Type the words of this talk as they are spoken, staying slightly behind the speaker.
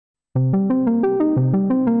Hello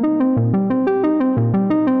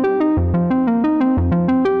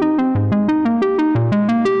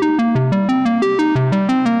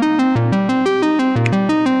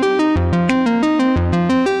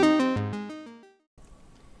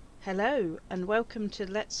and welcome to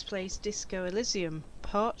Let's Plays Disco Elysium,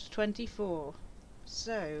 part 24.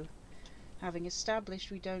 So, having established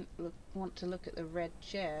we don't want to look at the red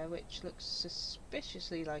chair, which looks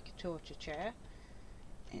suspiciously like a torture chair,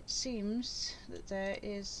 it seems that there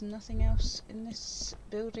is nothing else in this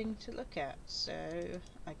building to look at, so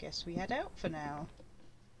I guess we head out for now.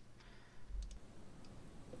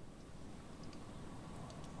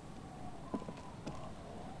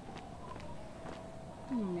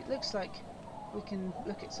 It looks like we can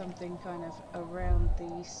look at something kind of around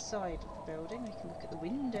the side of the building. We can look at the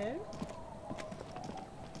window.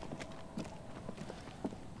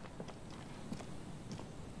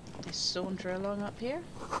 Let's saunter along up here.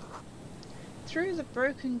 Through the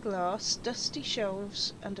broken glass, dusty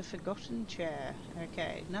shelves and a forgotten chair.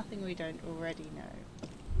 Okay, nothing we don't already know.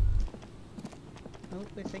 Oh,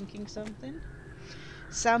 we're thinking something.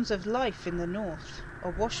 Sounds of life in the north.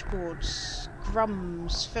 A washboard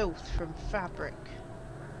scrums filth from fabric.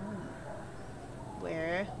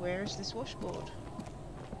 Where is this washboard?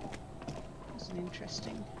 That's an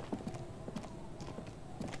interesting.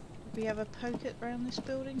 Do we have a poke it around this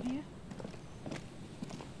building here?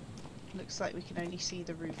 Looks like we can only see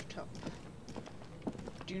the rooftop.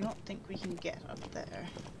 Do not think we can get up there.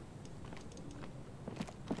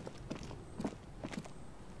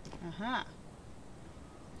 Aha!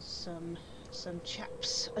 Some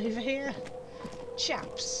chaps over here.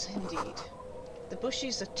 Chaps, indeed. The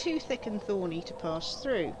bushes are too thick and thorny to pass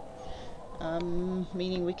through.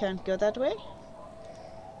 Meaning we can't go that way?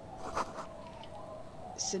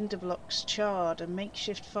 Cinder blocks charred, a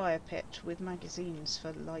makeshift fire pit with magazines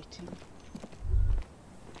for lighting.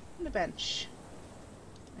 And a bench.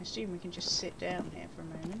 I assume we can just sit down here for a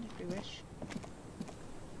moment if we wish.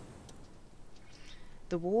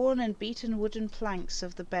 The worn and beaten wooden planks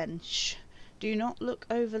of the bench do not look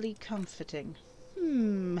overly comforting.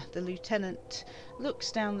 The lieutenant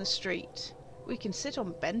looks down the street. We can sit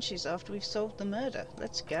on benches after we've solved the murder.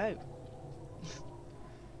 Let's go.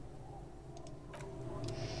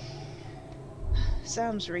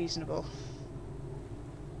 Sounds reasonable.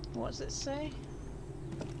 What does it say?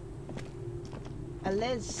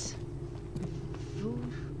 Allez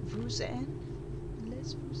vous en?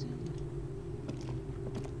 Allez vous en?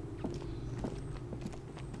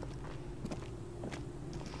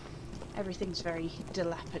 Everything's very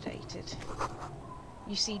dilapidated.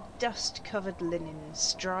 You see dust-covered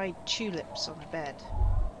linens, dried tulips on a bed.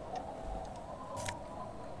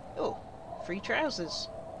 Oh, free trousers.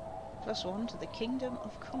 +1 to the Kingdom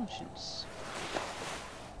of Conscience.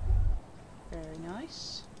 Very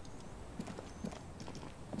nice.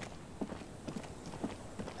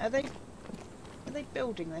 Are they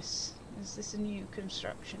building this? Is this a new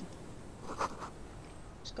construction?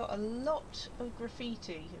 It's got a lot of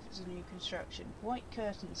graffiti if it's a new construction. White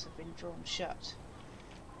curtains have been drawn shut.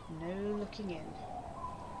 No looking in.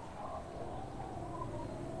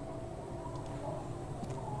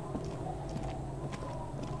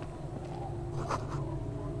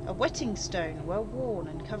 A wetting stone, well worn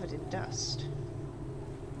and covered in dust.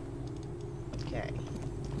 Okay.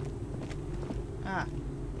 Ah.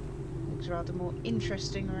 Looks rather more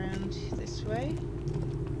interesting around this way.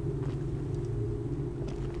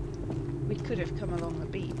 We could have come along the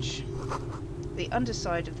beach. The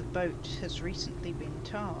underside of the boat has recently been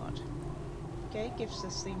tarred. Okay, gives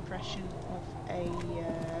us the impression of a...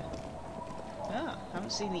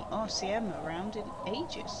 haven't seen the RCM around in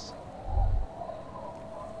ages.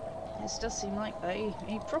 This does seem like a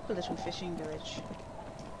proper little fishing village.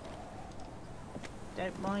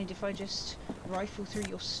 Don't mind if I just rifle through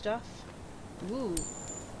your stuff. Ooh,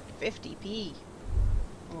 50p.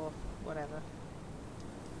 Or whatever.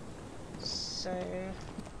 So,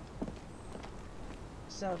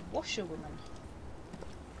 it's a washerwoman.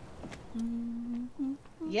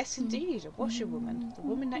 Yes, indeed, a washerwoman. The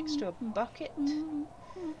woman next to a bucket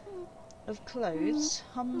of clothes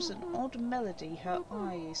hums an odd melody. Her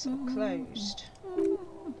eyes are closed.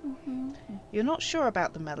 You're not sure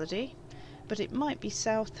about the melody, but it might be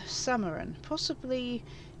South Sumerian, possibly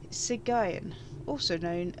Sigayan, also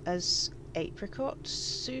known as apricot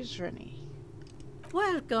suzeraine.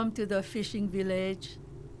 Welcome to the fishing village.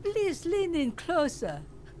 Please lean in closer.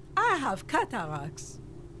 I have cataracts.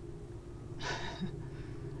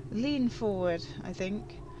 Lean forward, I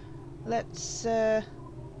think. Let's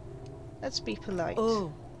be polite.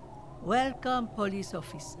 Oh, welcome, police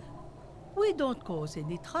officer. We don't cause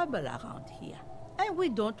any trouble around here. And we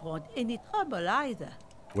don't want any trouble either.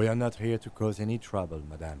 We are not here to cause any trouble,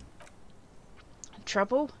 madame.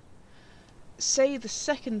 Trouble? Say the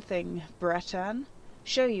second thing, Breton.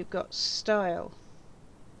 Show you've got style.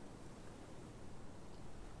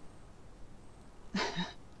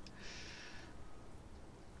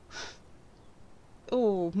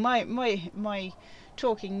 Oh, my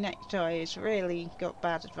talking necktie has really got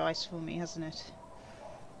bad advice for me, hasn't it?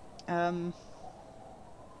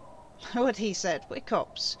 What he said, we're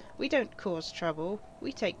cops. We don't cause trouble.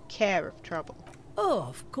 We take care of trouble. Oh,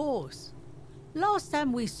 of course. Last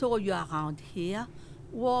time we saw you around here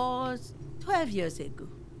was 12 years ago.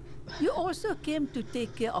 You also came to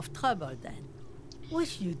take care of trouble then,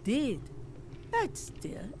 which you did. But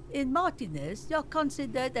still, in Martinez, you're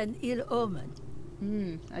considered an ill omen.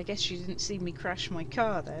 I guess you didn't see me crash my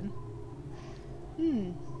car then.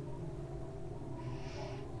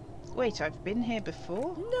 Wait, I've been here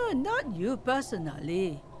before? No, not you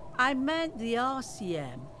personally. I meant the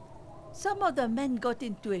RCM. Some of the men got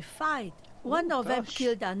into a fight. One of them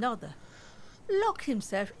killed another. Locked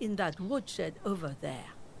himself in that woodshed over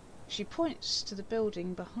there. She points to the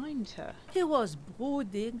building behind her. He was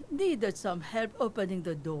brooding, needed some help opening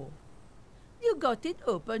the door. You got it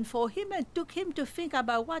open for him and took him to think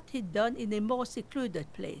about what he'd done in a more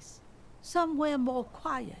secluded place. Somewhere more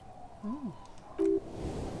quiet.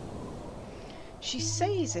 She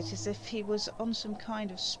says it as if he was on some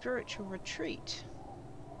kind of spiritual retreat.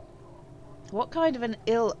 What kind of an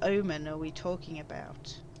ill omen are we talking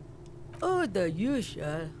about? Oh, the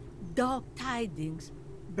usual. Dark tidings.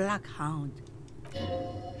 Black hound.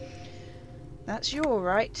 That's you all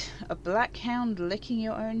right. A black hound licking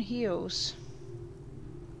your own heels.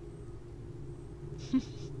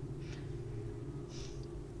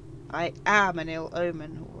 I am an ill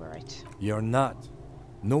omen, all right. You're not.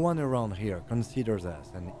 No one around here considers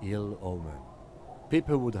us an ill omen.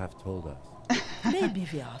 People would have told us. Maybe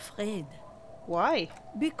we are afraid. Why?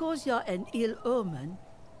 Because you're an ill omen,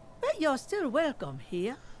 but you're still welcome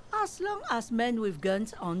here, as long as men with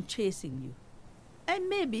guns aren't chasing you. And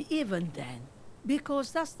maybe even then,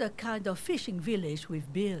 because that's the kind of fishing village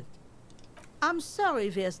we've built. I'm sorry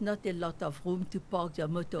there's not a lot of room to park your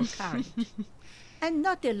motor carriage. And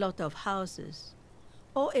not a lot of houses,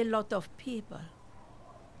 or a lot of people.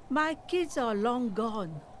 My kids are long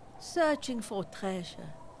gone, searching for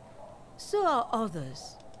treasure. So are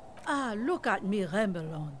others. Ah, look at me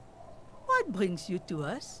ramble on. What brings you to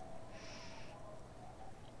us?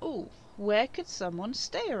 Oh, where could someone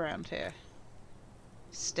stay around here?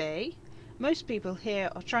 Stay? Most people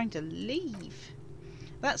here are trying to leave.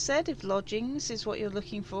 That said, if lodgings is what you're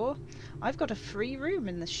looking for, I've got a free room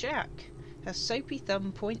in the shack. Her soapy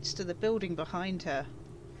thumb points to the building behind her.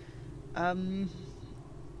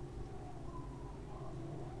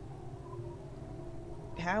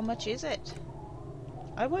 How much is it?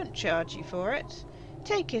 I won't charge you for it.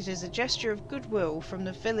 Take it as a gesture of goodwill from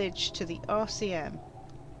the village to the RCM.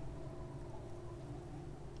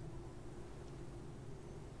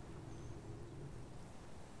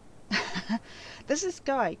 There's this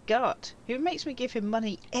guy, Gart, who makes me give him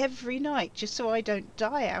money every night just so I don't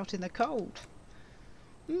die out in the cold.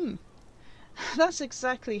 That's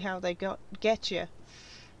exactly how they get you.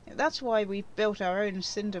 That's why we built our own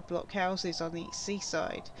cinder block houses on the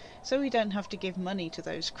seaside, so we don't have to give money to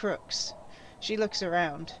those crooks. She looks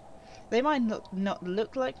around. They might not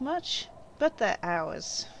look like much, but they're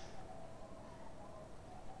ours.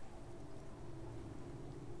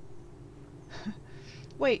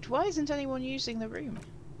 Wait, why isn't anyone using the room?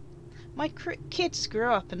 My kids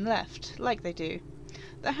grew up and left, like they do.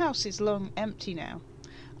 The house is long empty now.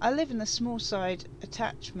 I live in the small side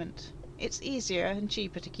attachment. It's easier and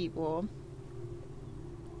cheaper to keep warm.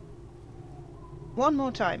 One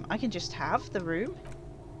more time, I can just have the room?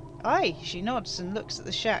 Aye, she nods and looks at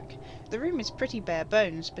the shack. The room is pretty bare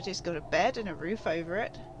bones, but it's got a bed and a roof over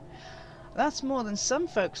it. That's more than some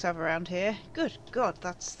folks have around here. Good God,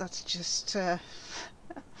 that's just,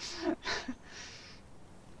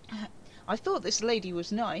 I thought this lady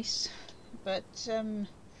was nice, but,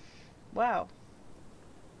 wow.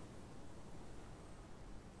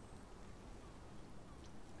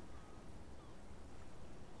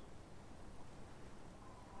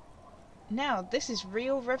 Now, this is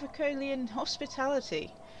real Revicolian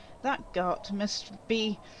hospitality. That Gart must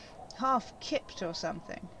be half kipped or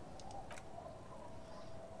something.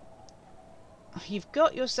 You've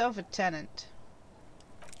got yourself a tenant.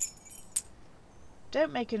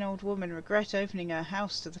 Don't make an old woman regret opening her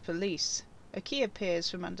house to the police. A key appears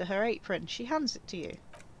from under her apron. She hands it to you.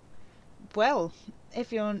 Well,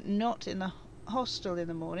 if you're not in the hostel in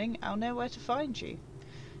the morning, I'll know where to find you.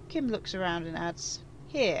 Kim looks around and adds,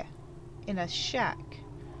 here, in a shack.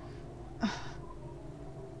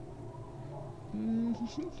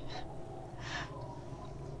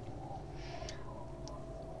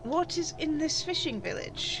 What is in this fishing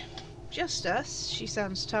village? Just us. She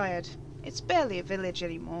sounds tired. It's barely a village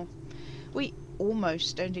anymore. We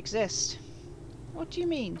almost don't exist. What do you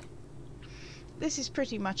mean? This is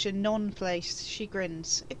pretty much a non-place, she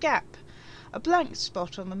grins. A gap. A blank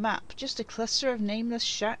spot on the map. Just a cluster of nameless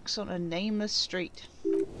shacks on a nameless street.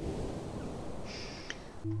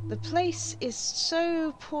 The place is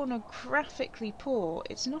so pornographically poor,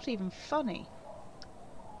 it's not even funny.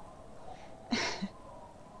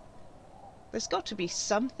 There's got to be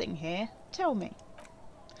something here. Tell me.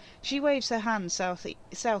 She waves her hand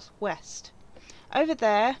southwest. Over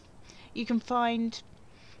there, you can find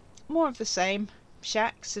more of the same.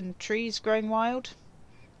 Shacks and trees growing wild.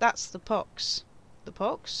 That's the Pox. The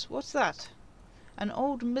Pox? What's that? An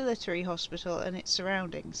old military hospital and its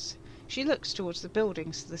surroundings. She looks towards the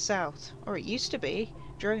buildings to the south. Or it used to be,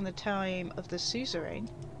 during the time of the suzerain.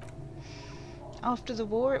 After the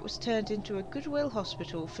war, it was turned into a goodwill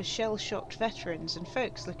hospital for shell-shocked veterans and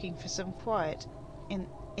folks looking for some quiet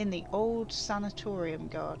in the old sanatorium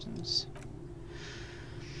gardens.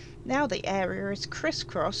 Now the area is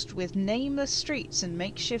crisscrossed with nameless streets and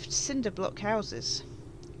makeshift cinder block houses.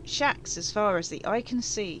 Shacks as far as the eye can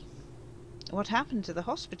see. What happened to the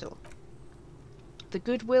hospital? The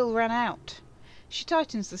goodwill ran out. She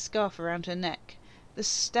tightens the scarf around her neck. The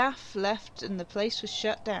staff left and the place was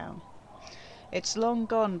shut down. It's long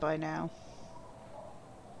gone by now.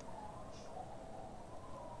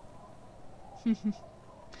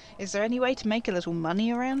 Is there any way to make a little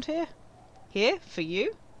money around here? Here? For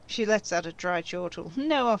you? She lets out a dry chortle.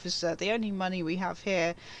 No, officer, the only money we have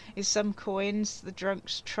here is some coins the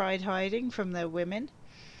drunks tried hiding from their women,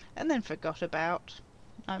 and then forgot about.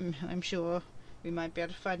 I'm sure we might be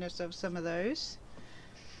able to find ourselves some of those.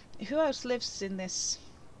 Who else lives in this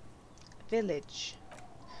village?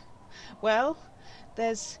 Well,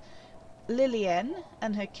 there's Lillian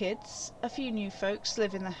and her kids. A few new folks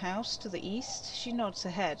live in the house to the east. She nods her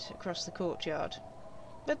head across the courtyard.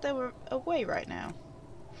 But they're away right now.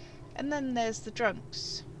 And then there's the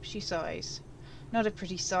drunks. She sighs. Not a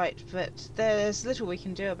pretty sight, but there's little we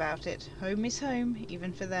can do about it. Home is home,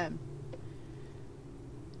 even for them.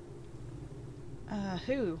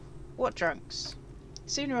 Who? What drunks?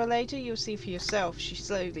 Sooner or later you'll see for yourself. She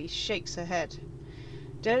slowly shakes her head.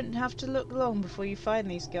 Don't have to look long before you find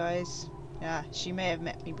these guys. She may have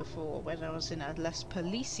met me before when I was in a less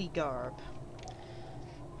policey garb.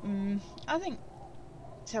 I think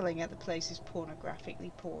telling her the place is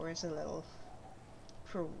pornographically poor is a little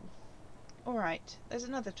cruel. Alright, there's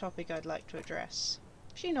another topic I'd like to address.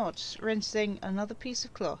 She nods, rinsing another piece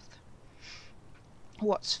of cloth.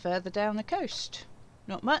 What's further down the coast?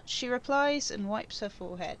 Not much, she replies, and wipes her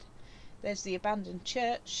forehead. There's the abandoned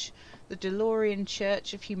church, the DeLorean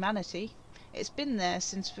Church of Humanity. It's been there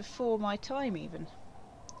since before my time, even.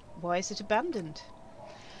 Why is it abandoned?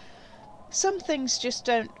 Some things just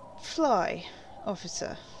don't fly,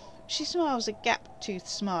 officer. She smiles a gap-toothed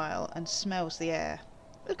smile and smells the air.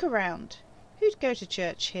 Look around. Who'd go to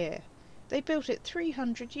church here? They built it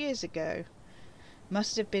 300 years ago.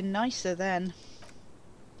 Must have been nicer then.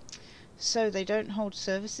 So they don't hold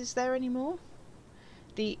services there anymore?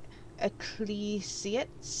 The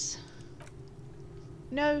ecclesiates?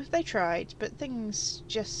 No, they tried, but things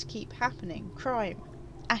just keep happening. Crime,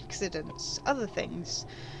 accidents, other things.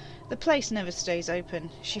 The place never stays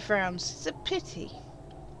open. She frowns. It's a pity.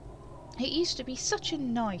 It used to be such a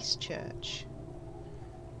nice church.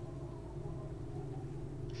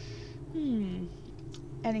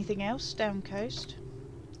 Anything else down coast?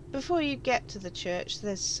 Before you get to the church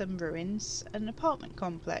there's some ruins, an apartment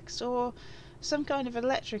complex, or some kind of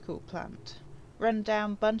electrical plant. Run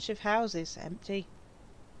down bunch of houses, empty.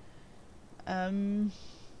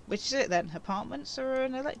 Which is it then? Apartments or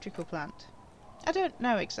an electrical plant? I don't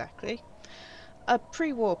know exactly. A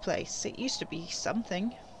pre-war place. It used to be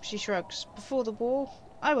something. She shrugs. Before the war?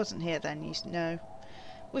 I wasn't here then, you know.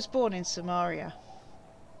 Was born in Samaria.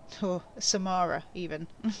 Or Samara, even.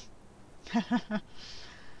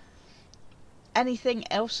 Anything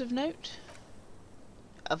else of note?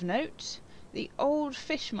 Of note? The old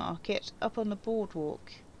fish market up on the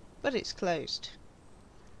boardwalk. But it's closed.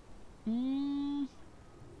 Who'd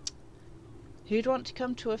want to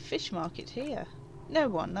come to a fish market here? No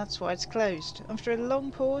one, that's why it's closed. After a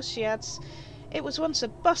long pause she adds, it was once a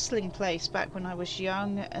bustling place back when I was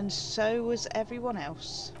young, and so was everyone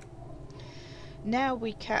else. Now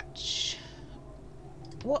we catch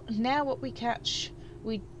what we catch,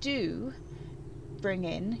 we do bring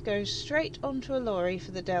in, goes straight onto a lorry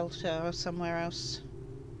for the Delta or somewhere else.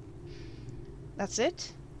 That's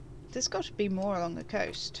it? There's got to be more along the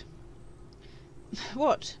coast.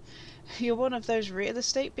 What? You're one of those real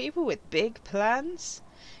estate people with big plans?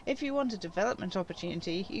 If you want a development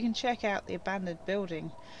opportunity, you can check out the abandoned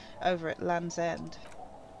building over at Land's End.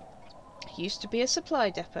 Used to be a supply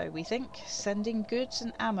depot, we think, sending goods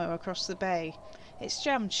and ammo across the bay. It's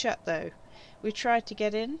jammed shut though. We tried to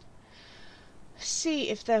get in, see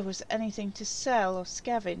if there was anything to sell or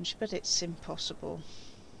scavenge, but it's impossible.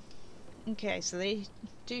 Okay, so they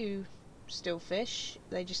do still fish,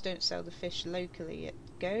 they just don't sell the fish locally. It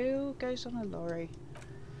goes on a lorry.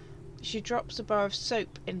 She drops a bar of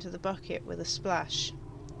soap into the bucket with a splash.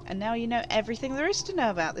 And now you know everything there is to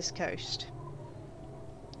know about this coast.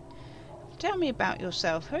 Tell me about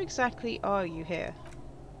yourself. Who exactly are you here?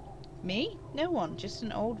 Me? No one, just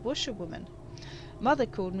an old washerwoman. Mother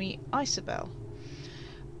called me Isabel.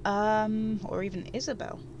 Or even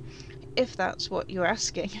Isabel, if that's what you're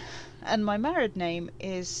asking. And my married name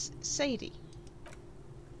is Sadie.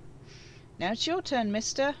 Now it's your turn,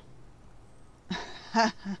 mister.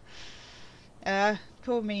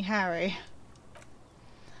 Call me Harry.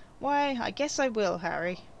 Why, I guess I will,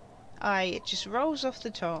 Harry. Aye, it just rolls off the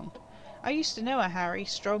tongue. I used to know a Harry,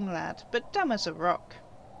 strong lad, but dumb as a rock.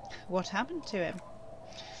 What happened to him?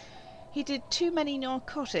 He did too many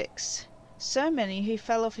narcotics. So many he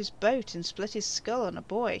fell off his boat and split his skull on a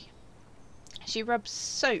buoy. She rubbed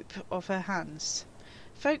soap off her hands.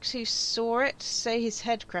 Folks who saw it say his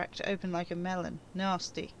head cracked open like a melon.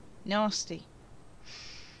 Nasty. Nasty.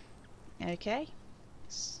 Okay.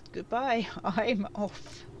 Goodbye. I'm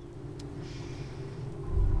off.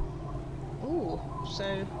 Ooh,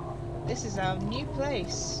 so this is our new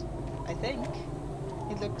place, I think.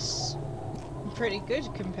 It looks pretty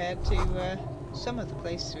good compared to some of the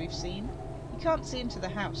places we've seen. You can't see into the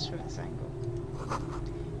house from this angle.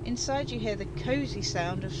 Inside you hear the cosy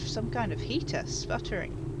sound of some kind of heater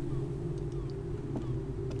sputtering.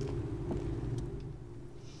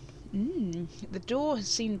 The door has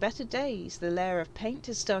seen better days. The layer of paint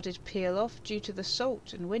has started to peel off due to the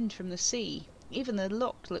salt and wind from the sea. Even the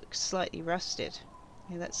lock looks slightly rusted.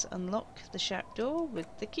 Okay, let's unlock the shack door with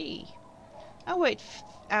the key. I'll wait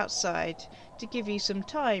outside to give you some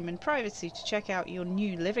time and privacy to check out your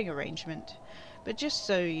new living arrangement. But just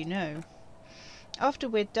so you know, after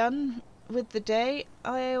we're done with the day,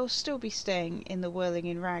 I'll still be staying in the Whirling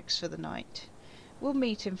in Rags for the night. We'll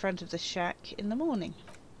meet in front of the shack in the morning.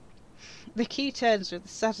 The key turns with a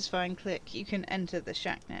satisfying click. You can enter the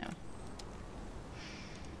shack now.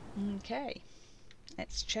 Okay,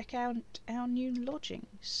 let's check out our new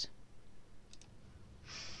lodgings.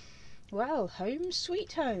 Well, home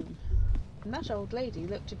sweet home. And that old lady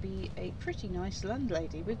looked to be a pretty nice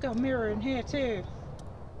landlady. We've got a mirror in here too.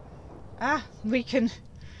 Ah, we can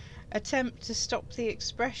attempt to stop the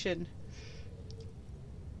expression.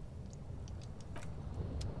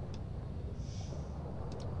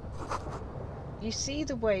 You see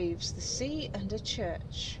the waves, the sea and a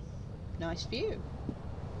church. Nice view.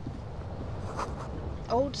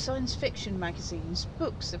 Old science fiction magazines,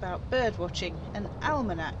 books about bird watching, an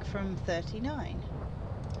almanac from '39.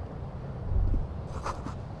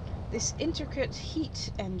 This intricate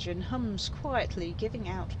heat engine hums quietly, giving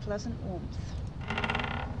out pleasant warmth.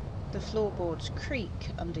 The floorboards creak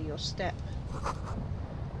under your step.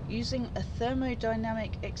 Using a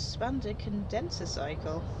thermodynamic expander condenser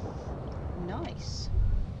cycle. Nice.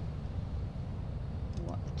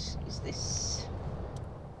 What is this?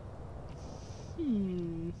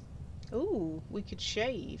 Ooh, we could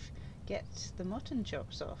shave. Get the mutton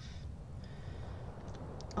chops off.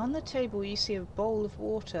 On the table you see a bowl of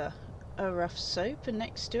water, a rough soap, and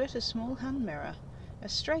next to it a small hand mirror. A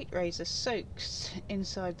straight razor soaks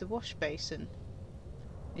inside the wash basin.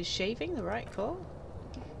 Is shaving the right call?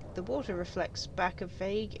 The water reflects back a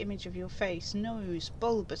vague image of your face, nose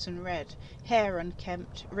bulbous and red, hair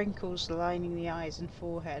unkempt, wrinkles lining the eyes and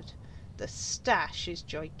forehead. The stash is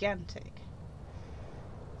gigantic.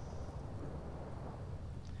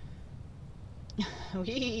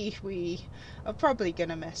 We are probably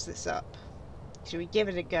gonna mess this up. Should we give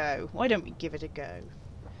it a go? Why don't we give it a go?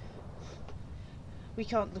 We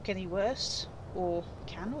can't look any worse, or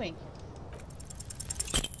can we?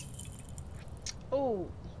 Oh,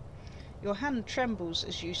 your hand trembles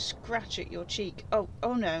as you scratch at your cheek.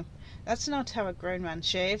 Oh no, that's not how a grown man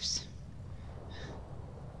shaves.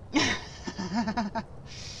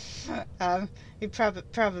 You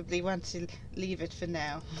probably want to leave it for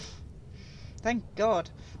now. Thank God,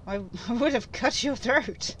 I would have cut your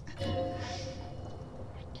throat.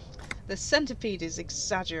 The centipede is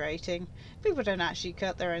exaggerating. People don't actually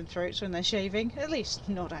cut their own throats when they're shaving, at least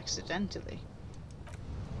not accidentally.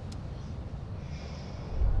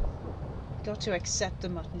 Got to accept the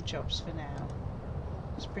mutton chops for now.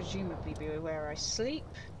 It's presumably be where I sleep.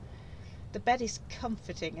 The bed is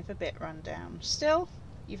comforting if a bit run down. Still,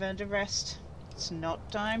 you've earned a rest. It's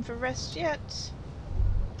not time for rest yet.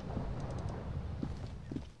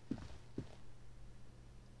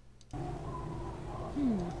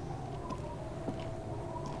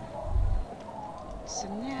 So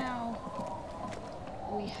now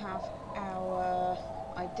we have our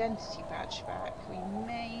identity badge back. We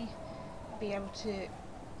may be able to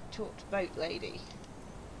talk to Boat Lady.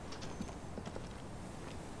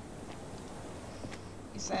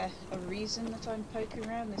 Is there a reason that I'm poking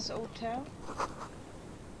around this old town?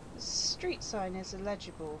 The street sign is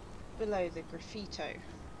illegible below the graffito.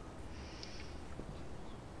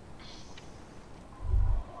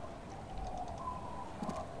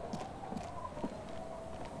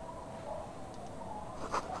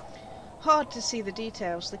 Hard to see the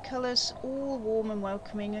details. The colours, all warm and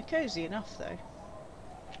welcoming, are cosy enough though.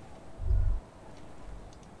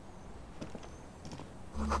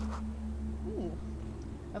 Ooh,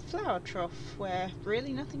 a flower trough where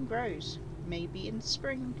really nothing grows. Maybe in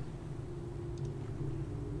spring.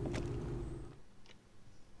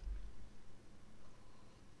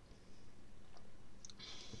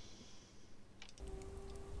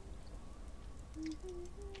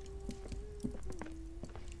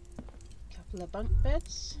 Couple of bunk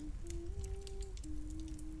beds.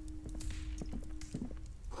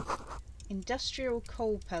 Industrial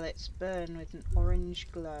coal pellets burn with an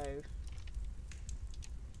orange glow.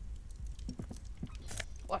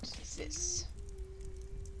 What is this?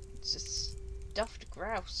 It's a stuffed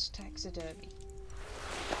grouse taxidermy.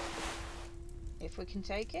 If we can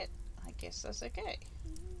take it, I guess that's okay.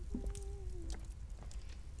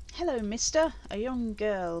 Hello, mister. A young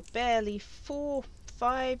girl, barely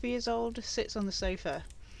 4-5 years old, sits on the sofa.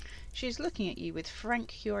 She is looking at you with frank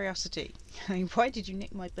curiosity. Why did you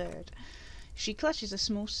nick my bird? She clutches a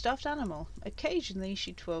small stuffed animal. Occasionally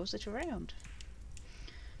she twirls it around.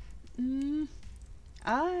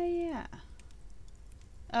 Yeah.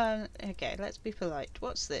 Okay, let's be polite.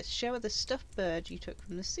 What's this? Show her the stuffed bird you took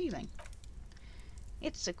from the ceiling.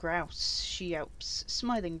 It's a grouse, she yelps,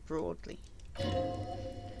 smiling broadly.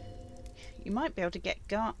 You might be able to get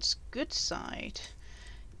Gart's good side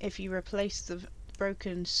if you replace the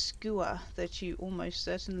broken skewer that you almost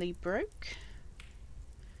certainly broke.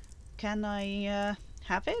 Can I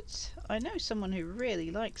have it? I know someone who really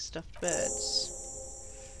likes stuffed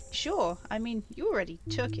birds. Sure, I mean, you already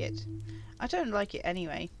took it. I don't like it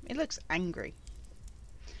anyway. It looks angry.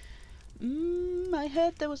 I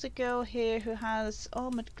heard there was a girl here who has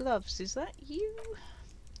armoured gloves. Is that you?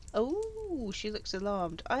 Oh, she looks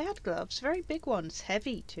alarmed. I had gloves, very big ones,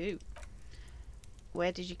 heavy too.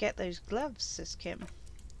 Where did you get those gloves? Says Kim.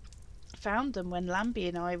 Found them when Lambie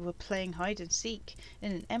and I were playing hide and seek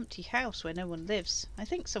in an empty house where no one lives. I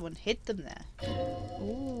think someone hid them there.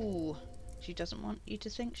 Ooh, she doesn't want you to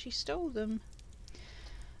think she stole them.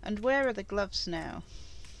 And where are the gloves now?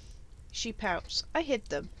 She pouts. I hid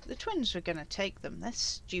them. The twins were going to take them. They're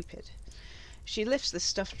stupid. She lifts the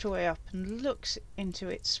stuffed toy up and looks into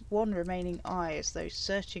its one remaining eye as though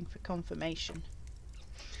searching for confirmation.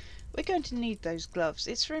 We're going to need those gloves.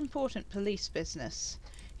 It's for important police business.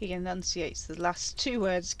 He enunciates the last two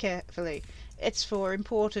words carefully. It's for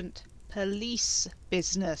important police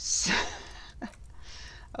business.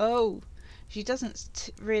 Oh, she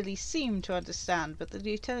doesn't really seem to understand, but the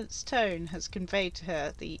lieutenant's tone has conveyed to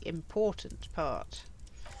her the important part.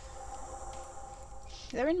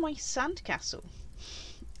 They're in my sandcastle.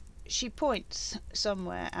 She points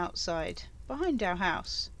somewhere outside, behind our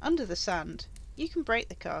house, under the sand. You can break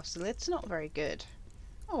the castle, it's not very good.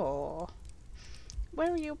 Aww.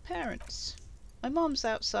 Where are your parents? My mom's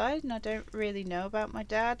outside and I don't really know about my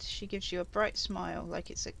dad. She gives you a bright smile, like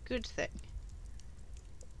it's a good thing.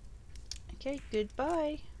 Okay,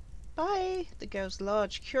 goodbye. Bye. The girl's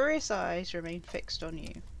large, curious eyes remain fixed on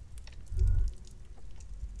you.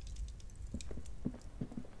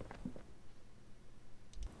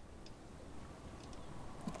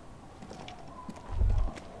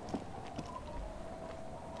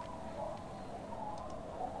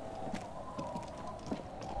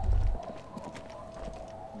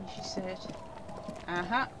 She said,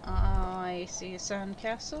 aha, I see a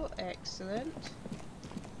sandcastle. Excellent.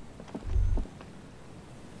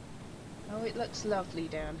 Oh, it looks lovely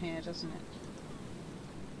down here, doesn't it?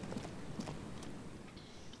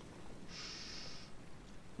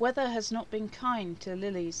 Weather has not been kind to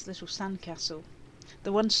Lily's little sandcastle.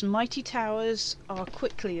 The once mighty towers are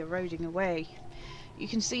quickly eroding away. You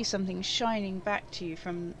can see something shining back to you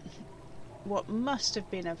from what must have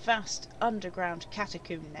been a vast underground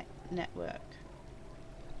catacomb network.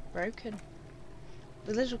 Broken.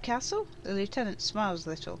 The little castle? The lieutenant smiles a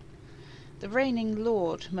little. The reigning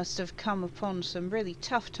lord must have come upon some really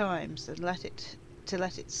tough times and let it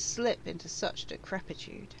slip into such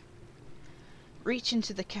decrepitude. Reach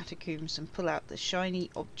into the catacombs and pull out the shiny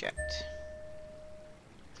object.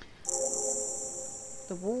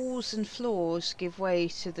 The walls and floors give way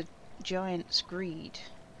to the giant's greed,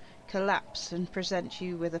 collapse and present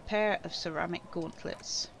you with a pair of ceramic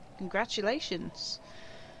gauntlets. Congratulations!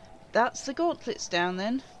 That's the gauntlets down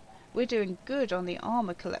then. We're doing good on the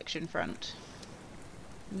armor collection front.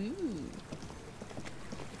 Ooh.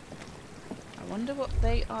 I wonder what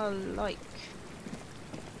they are like.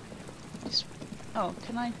 Oh,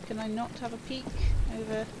 can I not have a peek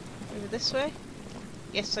over this way?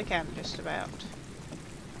 Yes, I can, just about.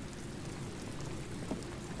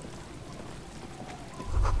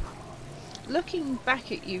 Looking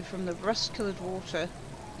back at you from the rust-coloured water,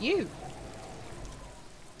 you!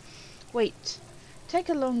 Wait, take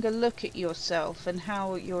a longer look at yourself and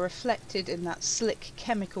how you're reflected in that slick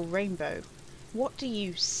chemical rainbow. What do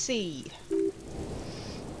you see?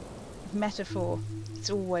 Metaphor. It's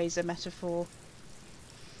always a metaphor.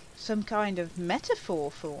 Some kind of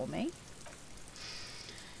metaphor for me.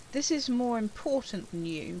 This is more important than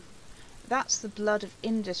you. That's the blood of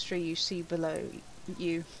industry you see below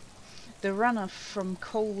you. The runoff from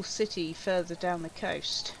Coal City further down the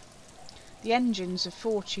coast. The engines of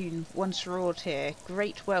fortune once roared here,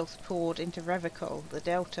 great wealth poured into Revicol, the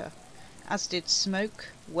Delta, as did smoke,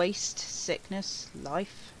 waste, sickness,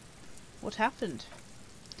 life. What happened?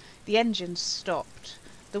 The engines stopped.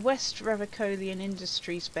 The West Revicolian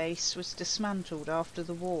Industries base was dismantled after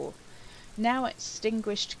the war. Now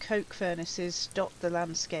extinguished coke furnaces dot the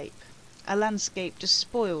landscape, a landscape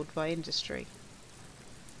despoiled by industry.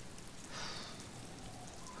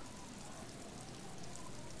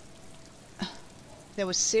 There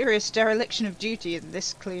was serious dereliction of duty in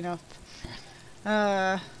this clean-up.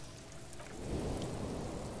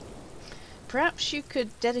 Perhaps you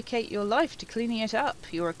could dedicate your life to cleaning it up.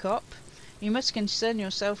 You're a cop. You must concern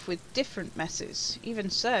yourself with different messes. Even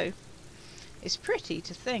so, it's pretty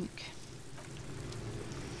to think.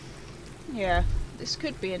 Yeah, this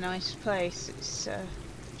could be a nice place. It's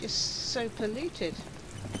just so polluted.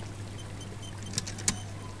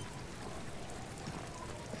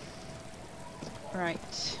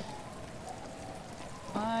 Right.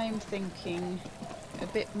 I'm thinking a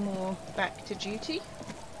bit more back to duty.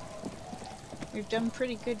 We've done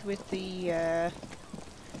pretty good with the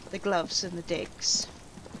gloves and the digs.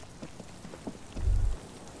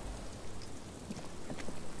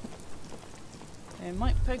 I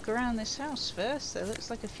might poke around this house first. There looks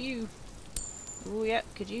like a few. Oh yep,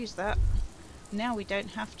 could use that. Now we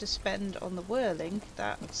don't have to spend on the whirling.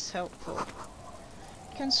 That's helpful.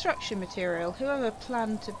 Construction material. Whoever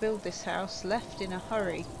planned to build this house left in a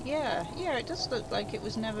hurry. Yeah, it does look like it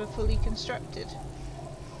was never fully constructed.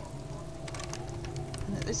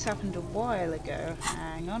 And that this happened a while ago.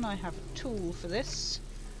 Hang on, I have a tool for this.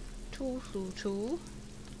 Tool.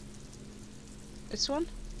 This one?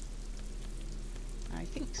 I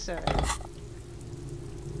think so.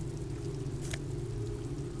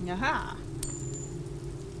 Aha!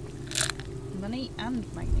 Money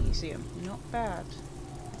and magnesium. Not bad.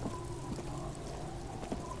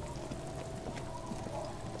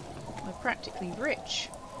 We're practically rich.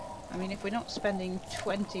 I mean, if we're not spending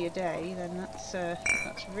 20 a day, then that's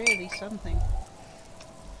really something.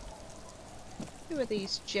 Who are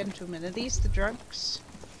these gentlemen? Are these the drunks?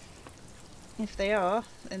 If they are,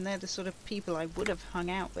 then they're the sort of people I would have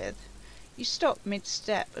hung out with. You stop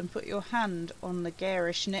mid-step and put your hand on the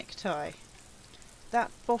garish necktie.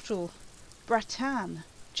 That bottle. Bratan.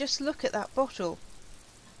 Just look at that bottle.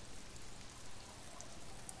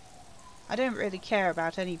 I don't really care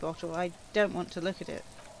about any bottle. I don't want to look at it.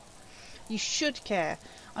 You should care.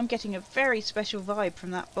 I'm getting a very special vibe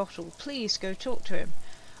from that bottle. Please go talk to him.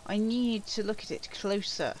 I need to look at it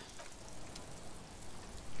closer.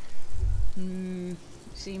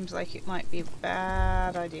 Seems like it might be a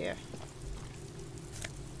bad idea.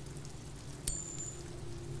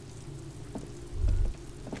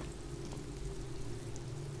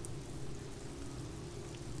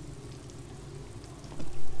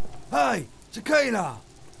 Hey, tequila!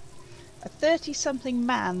 A 30-something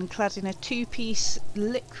man clad in a two-piece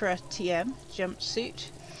lycra TM jumpsuit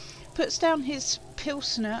puts down his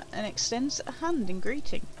pilsner and extends a hand in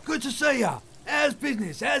greeting. Good to see ya. How's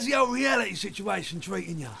business? How's the old reality situation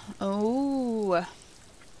treating ya? Oh,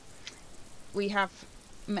 We have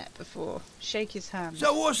met before. Shake his hand.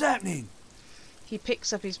 So what's happening? He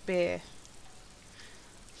picks up his beer.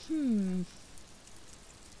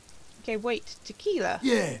 Okay, wait, tequila?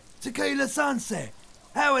 Yeah, Tequila Sunset.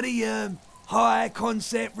 How are the, high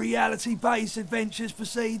concept reality-based adventures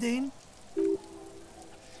proceeding?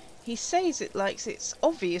 He says it like it's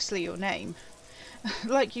obviously your name.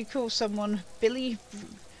 Like you call someone Billy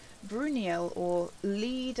Bruniel or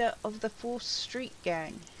leader of the 4th Street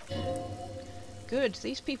Gang. Good,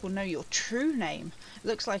 these people know your true name.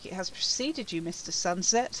 Looks like it has preceded you, Mr.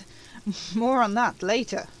 Sunset. More on that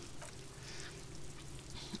later.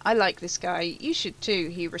 I like this guy. You should too.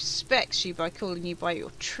 He respects you by calling you by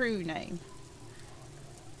your true name.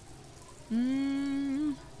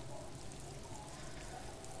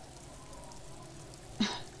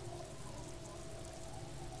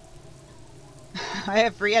 I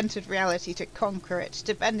have re-entered reality to conquer it,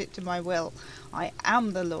 to bend it to my will. I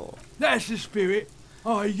am the law. That's the spirit.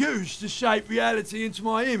 I used to shape reality into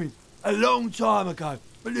my image a long time ago,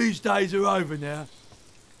 but these days are over now.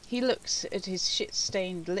 He looks at his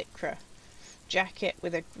shit-stained lycra jacket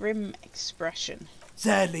with a grim expression.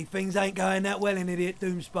 Sadly, things ain't going that well in Idiot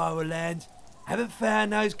Doomspiral land. Haven't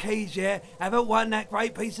found those keys yet, haven't won that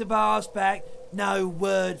great piece of arse back. No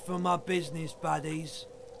word from my business buddies.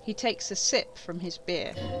 He takes a sip from his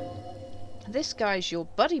beer. This guy's your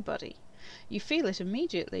buddy. You feel it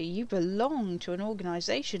immediately. You belong to an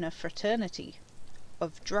organisation, a fraternity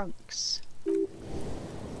of drunks.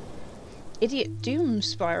 Idiot Doom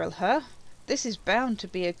Spiral, huh? This is bound to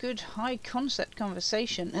be a good high-concept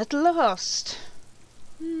conversation. At last!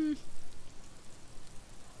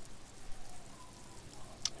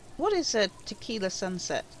 What is a Tequila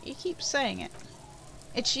Sunset? You keep saying it.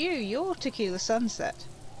 It's you're Tequila Sunset.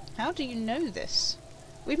 How do you know this?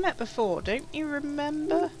 We've met before, don't you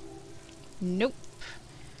remember? Nope.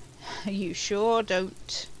 You sure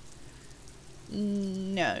don't?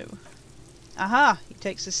 No. Aha! He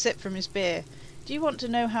takes a sip from his beer. Do you want to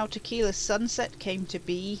know how Tequila Sunset came to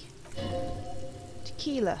be?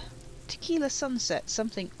 Tequila. Tequila Sunset.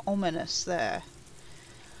 Something ominous there.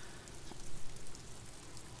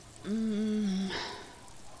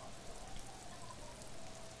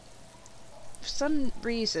 For some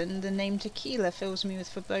reason, the name tequila fills me with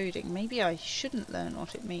foreboding. Maybe I shouldn't learn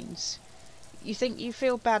what it means. You think you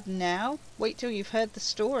feel bad now? Wait till you've heard the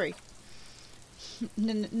story.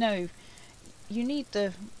 No. You need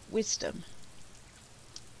the wisdom.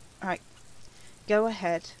 Right. Go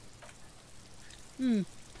ahead.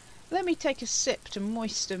 Let me take a sip to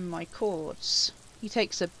moisten my chords. He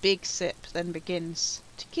takes a big sip, then begins.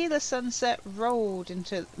 Tequila Sunset rolled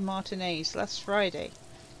into Martinez last Friday.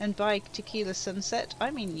 And by Tequila Sunset, I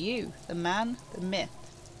mean you, the man, the myth.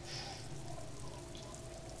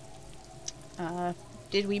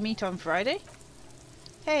 Did we meet on Friday?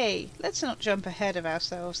 Hey, let's not jump ahead of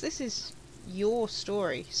ourselves. This is your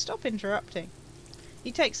story. Stop interrupting.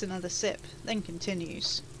 He takes another sip, then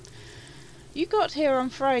continues. You got here on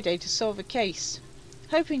Friday to solve a case,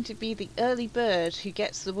 hoping to be the early bird who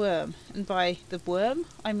gets the worm. And by the worm,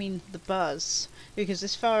 I mean the buzz, because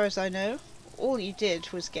as far as I know, all you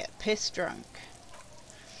did was get piss drunk.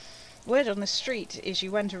 Word on the street is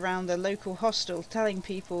you went around the local hostel telling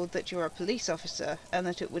people that you're a police officer and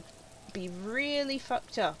that it would be really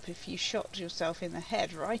fucked up if you shot yourself in the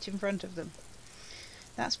head right in front of them.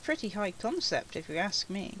 That's pretty high concept if you ask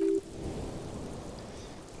me.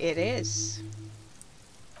 It is.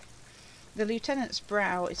 The lieutenant's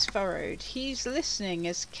brow is furrowed. He's listening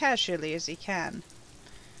as casually as he can.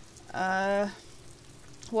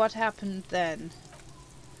 What happened then?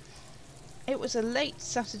 It was a late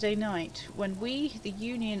Saturday night when we, the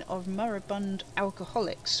Union of Moribund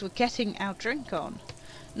Alcoholics, were getting our drink on.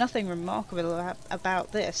 Nothing remarkable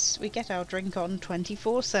about this. We get our drink on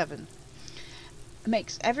 24/7. It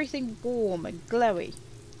makes everything warm and glowy.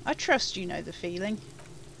 I trust you know the feeling.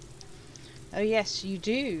 Oh yes, you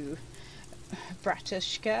do,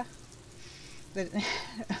 Bratushka.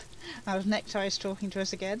 Our necktie is talking to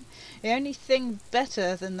us again. The only thing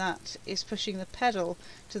better than that is pushing the pedal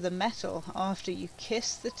to the metal after you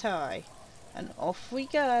kiss the tie. And off we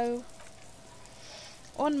go.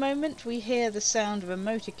 One moment we hear the sound of a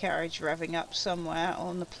motor carriage revving up somewhere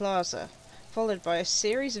on the plaza, followed by a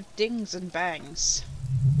series of dings and bangs.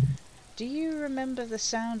 Do you remember the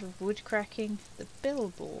sound of wood cracking? The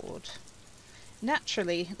billboard.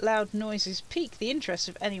 Naturally, loud noises pique the interest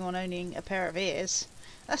of anyone owning a pair of ears.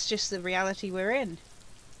 That's just the reality we're in.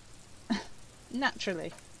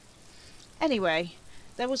 Naturally. Anyway,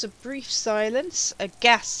 There was a brief silence, a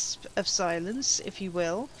gasp of silence, if you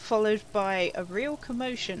will, followed by a real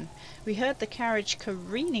commotion. We heard the carriage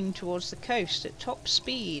careening towards the coast at top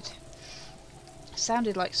speed.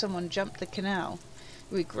 Sounded like someone jumped the canal.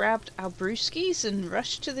 We grabbed our brewskis and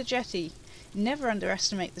rushed to the jetty. Never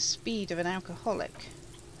underestimate the speed of an alcoholic.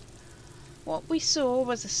 What we saw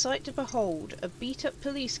was a sight to behold, a beat-up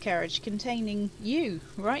police carriage containing you,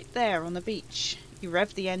 right there on the beach. You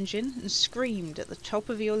revved the engine and screamed at the top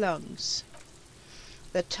of your lungs.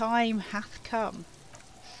 The time hath come.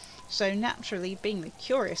 So naturally, being the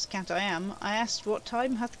curious cat I am, I asked what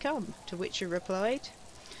time hath come, to which you replied,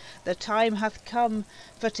 the time hath come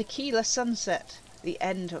for tequila sunset, the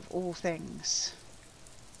end of all things.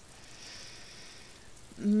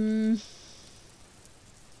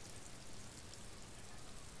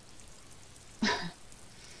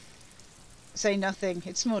 Say nothing,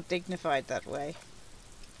 it's more dignified that way.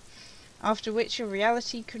 After which your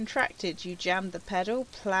reality contracted, you jammed the pedal,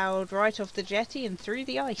 ploughed right off the jetty and through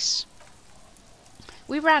the ice.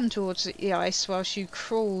 We ran towards the ice whilst you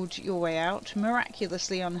crawled your way out,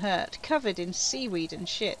 miraculously unhurt, covered in seaweed and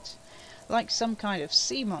shit, like some kind of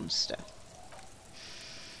sea monster.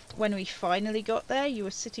 When we finally got there, you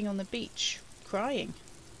were sitting on the beach, crying.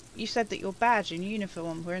 You said that your badge and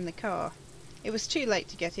uniform were in the car. It was too late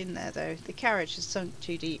to get in there, though. The carriage had sunk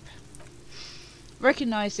too deep.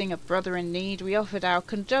 Recognising a brother in need, we offered our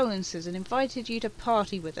condolences and invited you to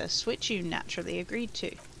party with us, which you naturally agreed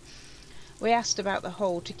to. We asked about the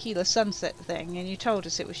whole tequila sunset thing, and you told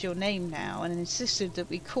us it was your name now, and insisted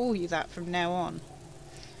that we call you that from now on.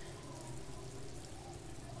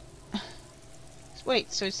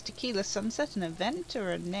 Wait, so is tequila sunset an event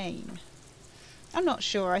or a name? I'm not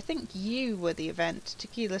sure. I think you were the event,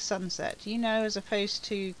 tequila sunset, you know, as opposed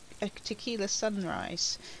to a tequila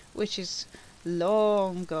sunrise, which is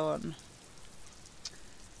long gone.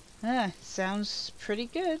 Sounds pretty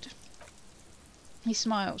good. He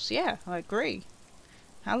smiles. Yeah, I agree.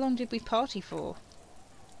 How long did we party for?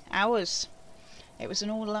 Hours. It was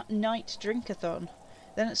an all-night drink-a-thon.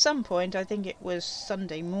 Then at some point, I think it was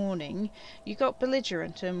Sunday morning, you got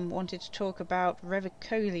belligerent and wanted to talk about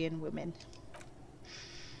Revicolian women.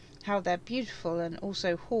 How they're beautiful and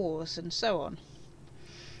also whores and so on.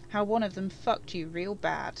 How one of them fucked you real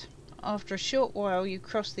bad. After a short while you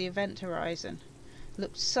crossed the event horizon,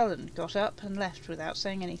 looked sullen, got up and left without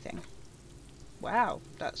saying anything. Wow,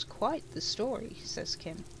 that's quite the story, says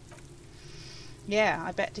Kim. Yeah,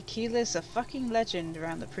 I bet tequila's a fucking legend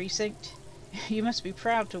around the precinct. You must be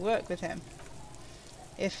proud to work with him.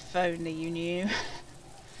 If only you knew.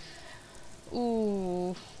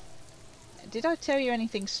 Ooh. Did I tell you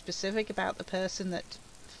anything specific about the person that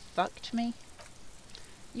fucked me?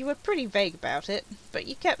 You were pretty vague about it, but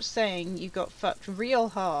you kept saying you got fucked real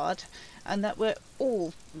hard and that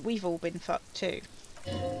we've all been fucked too.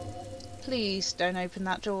 Please don't open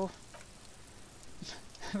that door.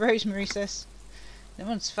 Rosemary says, no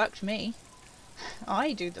one's fucked me.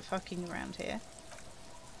 I do the fucking around here.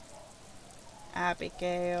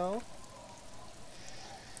 Abigail.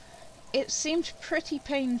 It seemed pretty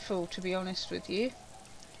painful, to be honest with you.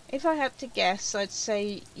 If I had to guess, I'd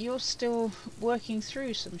say you're still working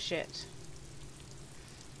through some shit.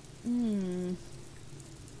 Did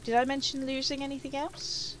I mention losing anything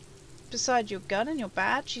else? Besides your gun and your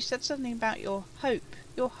badge, you said something about your hope,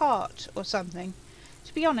 your heart, or something.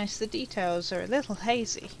 To be honest, the details are a little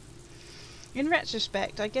hazy. In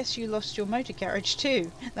retrospect, I guess you lost your motor carriage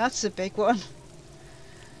too. That's a big one.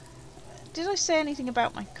 Did I say anything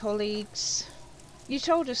about my colleagues? You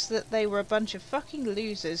told us that they were a bunch of fucking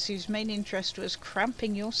losers whose main interest was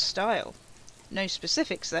cramping your style. No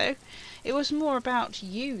specifics, though. It was more about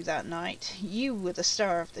you that night. You were the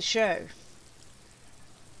star of the show.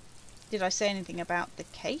 Did I say anything about the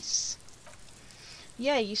case?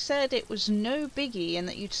 Yeah, you said it was no biggie and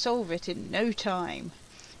that you'd solve it in no time.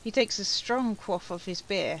 He takes a strong quaff of his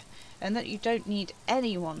beer, and that you don't need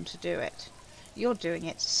anyone to do it. You're doing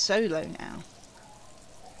it solo now.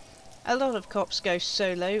 A lot of cops go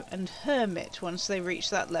solo and hermit once they reach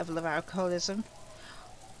that level of alcoholism.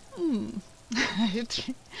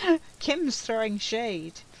 Kim's throwing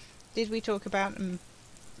shade. Did we talk about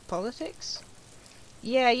politics?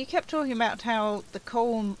 Yeah, you kept talking about how the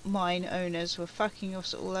coal mine owners were fucking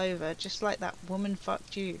us all over, just like that woman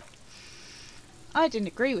fucked you. I didn't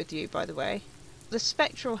agree with you, by the way. The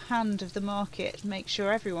spectral hand of the market makes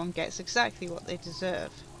sure everyone gets exactly what they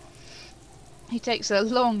deserve. He takes a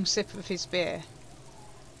long sip of his beer.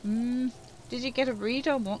 Did you get a read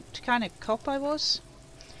on what kind of cop I was?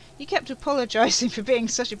 You kept apologising for being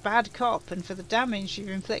such a bad cop and for the damage you've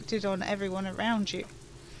inflicted on everyone around you.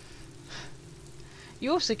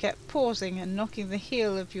 You also kept pausing and knocking the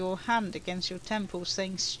heel of your hand against your temples,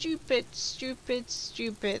 saying, "Stupid, stupid,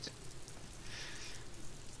 stupid."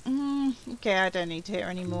 Okay, I don't need to hear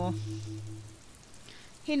any more.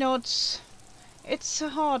 He nods. It's a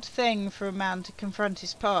hard thing for a man to confront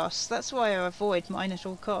his past. That's why I avoid mine at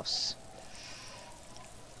all costs.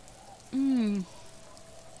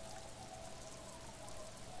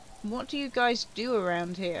 What do you guys do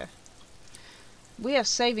around here? We are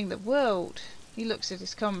saving the world. He looks at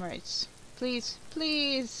his comrades. Please,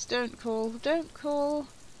 please, don't call,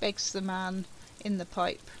 begs the man in the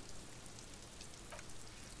pipe.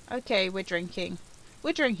 Okay, we're drinking.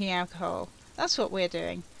 We're drinking alcohol. That's what we're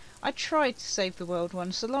doing. I tried to save the world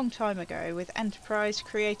once a long time ago with enterprise,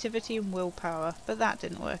 creativity and willpower, but that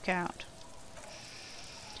didn't work out.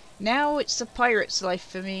 Now it's a pirate's life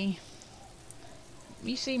for me.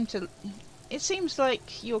 It seems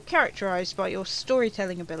like you're characterized by your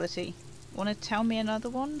storytelling ability. Want to tell me another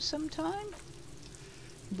one sometime?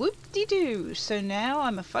 Whoop-de-doo, so now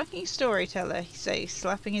I'm a fucking storyteller, he says,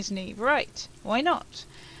 slapping his knee. Right, why not?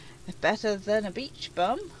 Better than a beach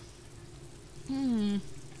bum.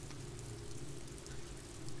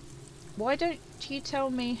 Why don't you tell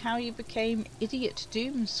me how you became Idiot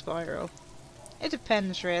Doom Spiral? It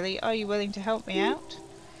depends, really. Are you willing to help me out?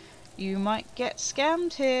 You might get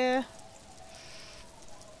scammed here.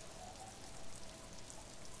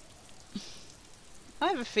 I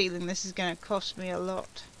have a feeling this is going to cost me a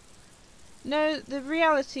lot. No, the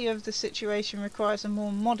reality of the situation requires a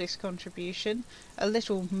more modest contribution, a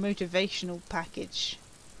little motivational package.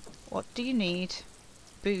 What do you need?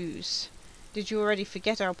 Booze. Did you already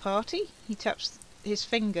forget our party? He taps his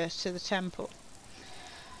finger to the temple.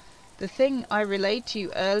 The thing I relayed to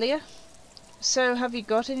you earlier? So, have you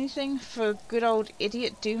got anything for good old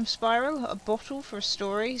Idiot Doom Spiral? A bottle for a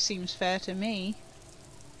story seems fair to me.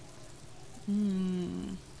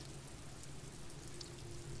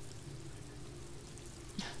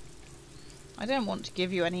 I don't want to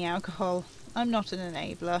give you any alcohol. I'm not an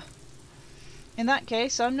enabler. In that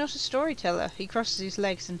case, I'm not a storyteller. He crosses his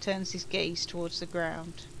legs and turns his gaze towards the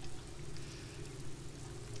ground.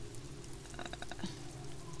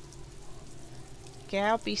 Okay,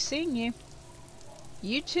 I'll be seeing you.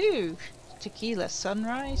 You too. Tequila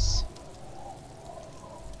sunrise.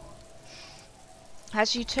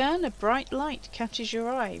 As you turn, a bright light catches your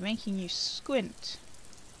eye, making you squint.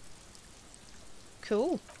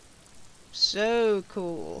 Cool. So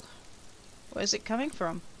cool. Where's it coming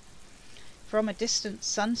from? From a distant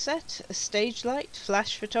sunset, a stage light,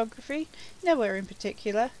 flash photography? Nowhere in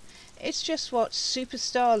particular. It's just what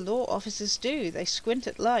superstar law officers do. They squint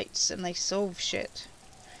at lights and they solve shit.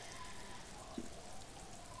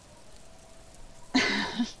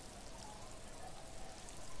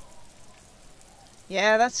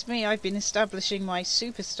 Yeah, that's me. I've been establishing my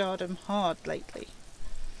superstardom hard lately.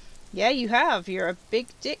 Yeah, you have. You're a big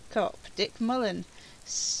dick cop. Dick Mullen.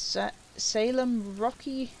 Salem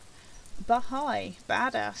Rocky Baha'i.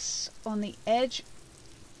 Badass. On the edge.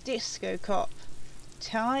 Disco cop.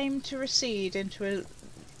 Time to recede into a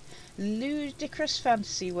ludicrous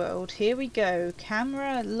fantasy world. Here we go.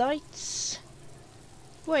 Camera, lights.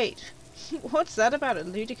 Wait, what's that about a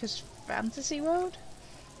ludicrous fantasy world?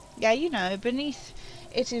 Yeah, you know, beneath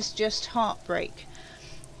it is just heartbreak.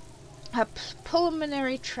 A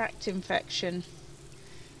pulmonary tract infection.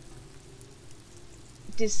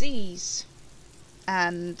 Disease.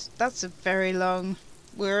 And that's a very long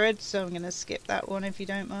word, so I'm going to skip that one if you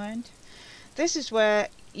don't mind. This is where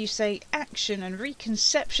you say action and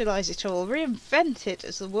reconceptualize it all, reinvent it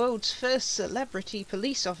as the world's first celebrity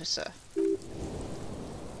police officer.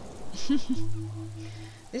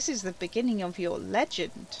 This is the beginning of your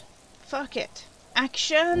legend. Fuck it.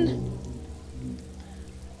 Action!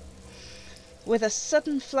 With a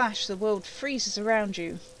sudden flash, the world freezes around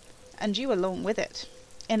you, and you along with it.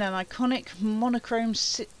 In an iconic monochrome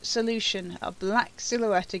solution, a black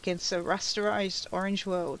silhouette against a rasterized orange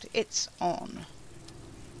world. It's on.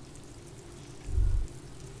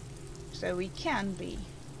 So we can be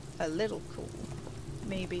a little cool.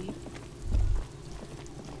 Maybe.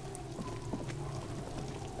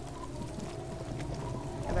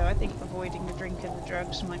 Although I think avoiding the drink and the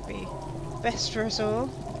drugs might be best for us all.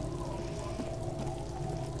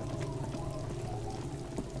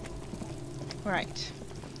 Right.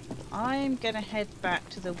 I'm gonna head back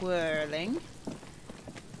to the whirling.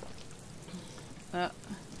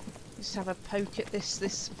 Just have a poke at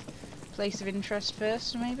this place of interest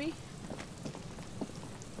first, maybe?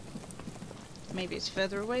 Maybe it's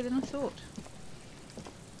further away than I thought.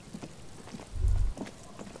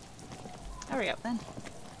 Hurry up then.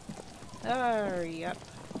 Hurry up.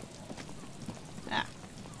 Ah,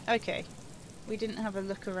 Okay, we didn't have a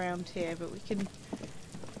look around here, but we can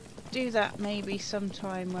do that maybe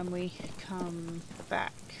sometime when we come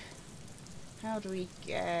back. How do we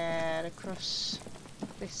get across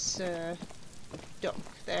this dock?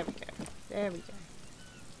 There we go. There we go.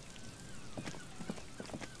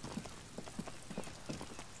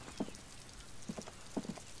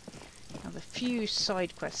 Have a few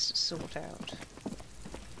side quests to sort out.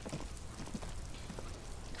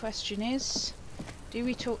 Question is, do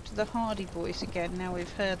we talk to the Hardy Boys again now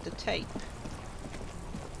we've heard the tape?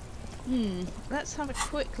 Let's have a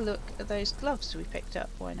quick look at those gloves we picked up,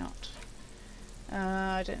 why not?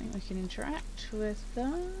 I don't think we can interact with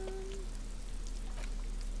them.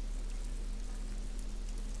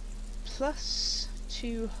 +1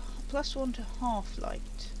 to half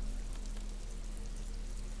light.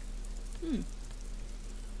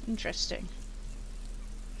 Interesting.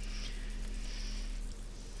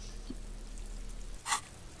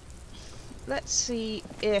 Let's see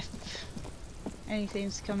if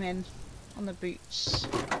anything's come in on the boots.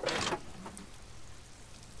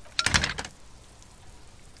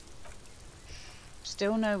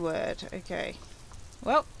 Still no word. Okay.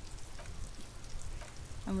 Well,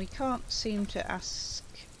 and we can't seem to ask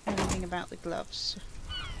anything about the gloves.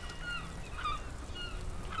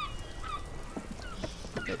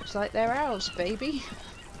 Looks like they're ours, baby.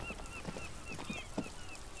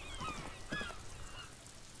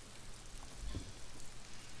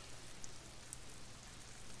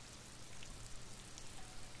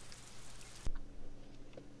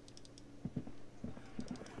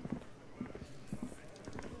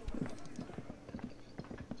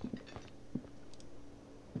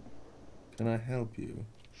 Can I help you?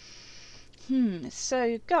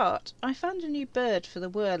 So, Gart, I found a new bird for the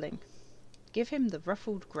whirling. Give him the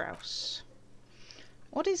ruffled grouse.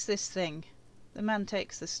 What is this thing? The man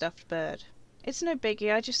takes the stuffed bird. It's no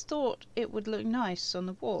biggie, I just thought it would look nice on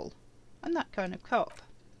the wall. I'm that kind of cop.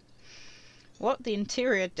 What, the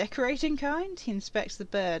interior decorating kind? He inspects the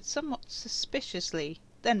bird somewhat suspiciously,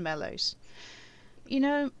 then mellows. You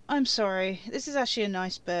know, I'm sorry, this is actually a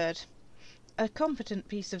nice bird. A competent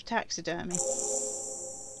piece of taxidermy.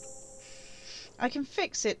 I can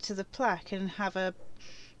fix it to the plaque and have a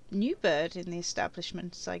new bird in the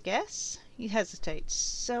establishment, I guess. He hesitates.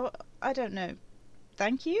 So, I don't know.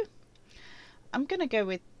 Thank you? I'm gonna go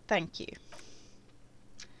with thank you.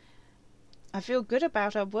 I feel good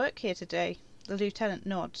about our work here today. The lieutenant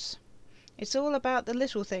nods. It's all about the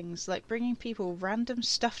little things, like bringing people random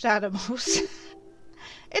stuffed animals.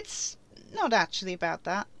 It's not actually about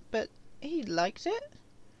that, but he liked it.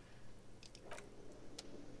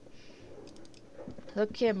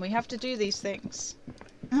 Look, Kim, we have to do these things.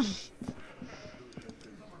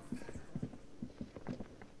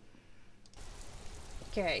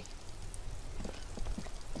 Okay.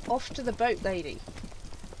 Off to the boat, lady.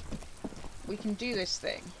 We can do this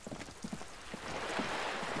thing.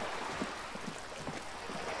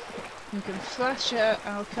 We can flash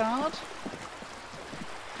our card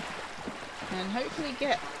and hopefully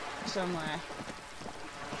get somewhere.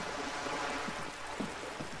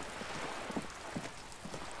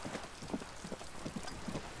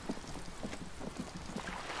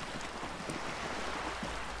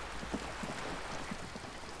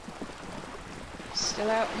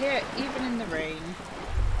 Still out here, even in the rain.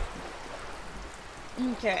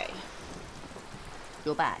 Okay.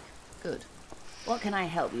 You're back. Good. What can I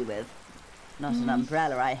help you with? Not an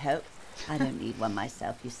umbrella, I hope. I don't need one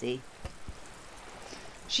myself, you see.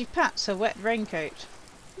 She pats her wet raincoat.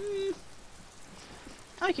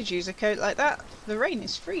 I could use a coat like that. The rain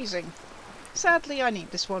is freezing. Sadly, I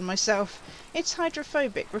need this one myself. It's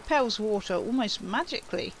hydrophobic, repels water almost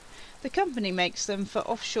magically. The company makes them for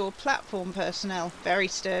offshore platform personnel. Very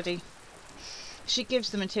sturdy. She gives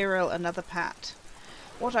the material another pat.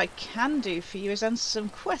 What I can do for you is answer some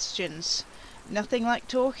questions. Nothing like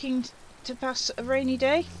talking to pass a rainy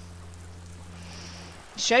day.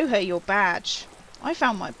 Show her your badge. I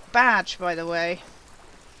found my badge, by the way.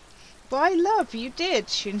 Why, love, you did.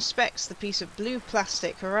 She inspects the piece of blue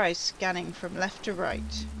plastic, her eyes scanning from left to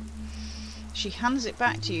right. She hands it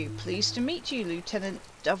back to you. Pleased to meet you, Lieutenant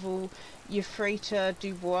Double Euphrater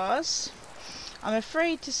Dubois. I'm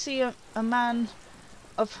afraid to see a man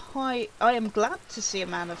of high... I am glad to see a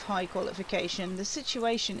man of high qualification. The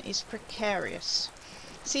situation is precarious.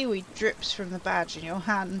 Seaweed drips from the badge in your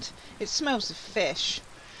hand. It smells of fish.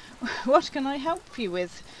 What can I help you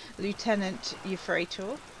with, Lieutenant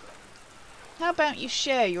Euphrator? How about you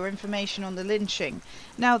share your information on the lynching,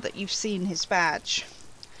 now that you've seen his badge?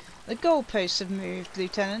 The goalposts have moved,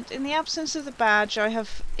 Lieutenant. In the absence of the badge, I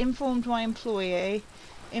have informed my employee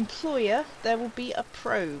Employer, there will be a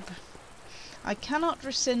probe. I cannot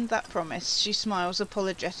rescind that promise, she smiles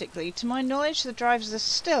apologetically. To my knowledge, the drivers are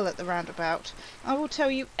still at the roundabout. I will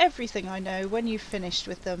tell you everything I know when you've finished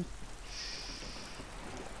with them.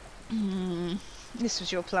 This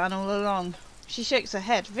was your plan all along. She shakes her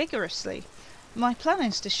head vigorously. My plan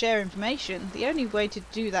is to share information. The only way to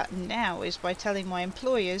do that now is by telling my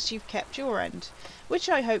employers you've kept your end, which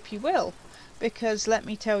I hope you will, because let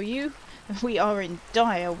me tell you, we are in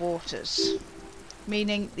dire waters.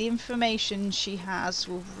 Meaning the information she has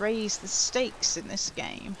will raise the stakes in this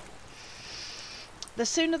game. The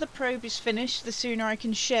sooner the probe is finished, the sooner I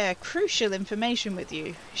can share crucial information with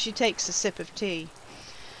you. She takes a sip of tea.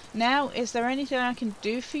 Now, is there anything I can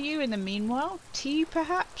do for you in the meanwhile? Tea,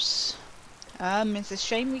 perhaps? It's a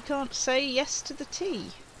shame we can't say yes to the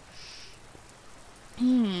tea.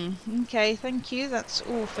 Okay, thank you. That's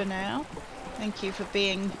all for now. Thank you for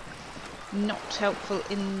being not helpful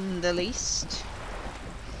in the least.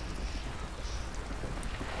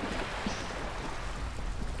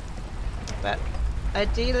 But a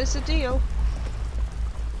deal is a deal.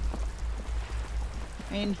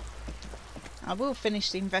 I mean, I will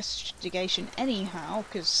finish the investigation anyhow,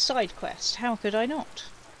 because side quest, how could I not?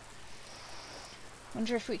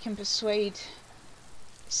 Wonder if we can persuade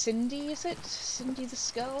Cindy, is it? Cindy the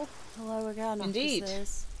Skull? Hello again, Indeed.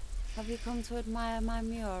 officers. Have you come to admire my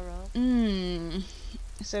mural?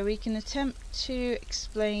 So we can attempt to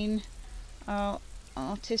explain our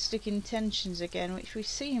artistic intentions again, which we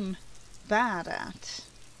seem bad at.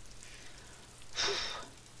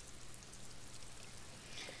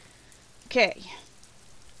 Okay.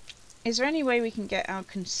 Is there any way we can get our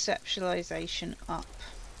conceptualization up?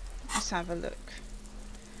 Let's have a look.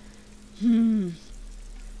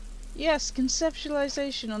 Yes,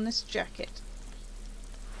 conceptualization on this jacket.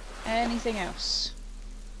 Anything else?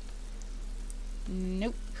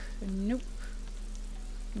 Nope. Nope.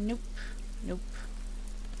 Nope. Nope.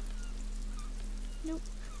 Nope.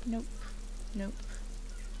 Nope. Nope.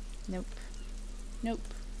 Nope.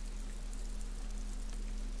 Nope.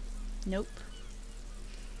 Nope.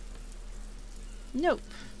 Nope.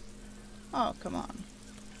 Oh, come on.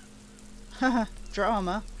 Haha,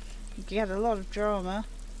 drama. You get a lot of drama.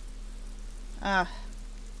 None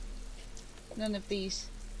of these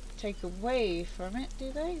take away from it, do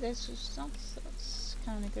they? That's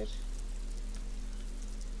kind of good.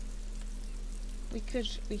 We could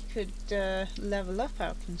level up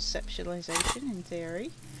our conceptualization in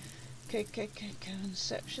theory.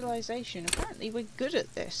 Conceptualization. Apparently we're good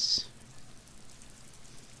at this.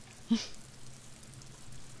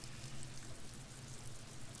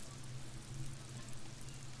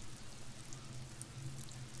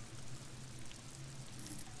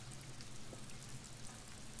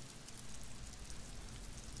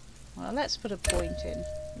 Well, let's put a point in.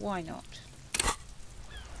 Why not?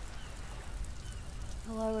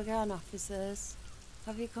 Hello again, officers.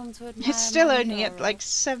 Have you come to admire It's still my only at mural? like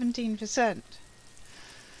 17%.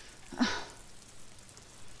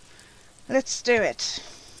 Let's do it.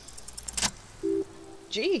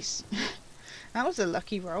 Jeez. That was a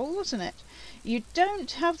lucky roll, wasn't it? You don't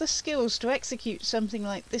have the skills to execute something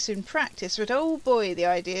like this in practice, but oh boy, the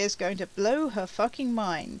idea is going to blow her fucking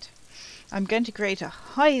mind. I'm going to create a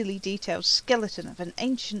highly detailed skeleton of an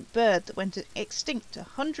ancient bird that went extinct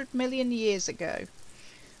 100 million years ago.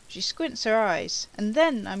 She squints her eyes, and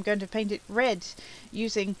then I'm going to paint it red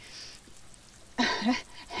using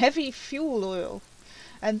heavy fuel oil,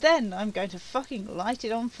 and then I'm going to fucking light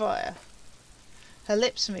it on fire. Her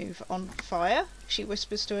lips move. On fire? She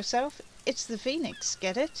whispers to herself. It's the Phoenix,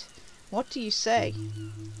 get it? What do you say?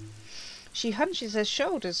 She hunches her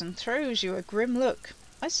shoulders and throws you a grim look.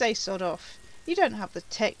 I say sod off. You don't have the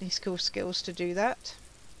technical skills to do that.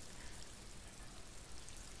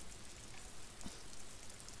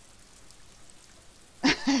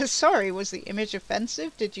 Sorry, was the image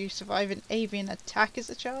offensive? Did you survive an avian attack as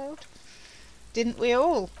a child? Didn't we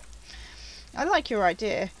all? I like your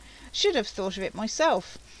idea. Should have thought of it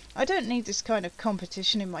myself. I don't need this kind of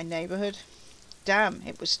competition in my neighbourhood. Damn,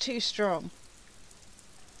 it was too strong.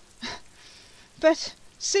 But,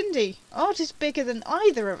 Cindy, art is bigger than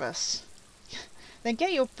either of us. Then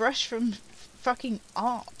get your brush from fucking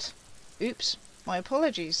art. Oops, my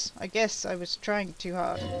apologies. I guess I was trying too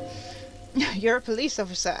hard. You're a police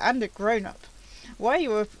officer and a grown-up. Why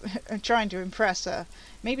you were trying to impress her?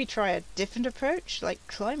 Maybe try a different approach, like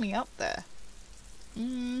climbing up there.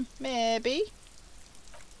 Maybe.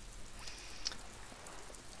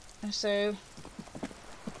 So,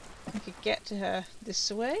 we could get to her this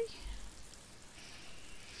way.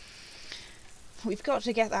 We've got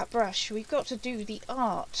to get that brush. We've got to do the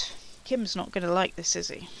art. Kim's not going to like this, is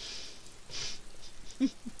he?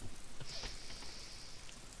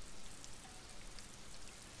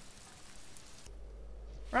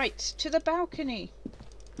 Right, to the balcony.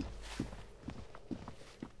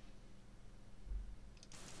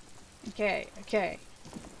 Okay, okay.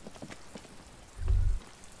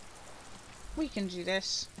 We can do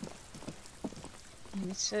this. Let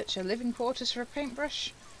me search our living quarters for a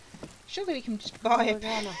paintbrush. Surely we can just buy Hello a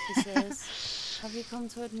again, officers. Have you come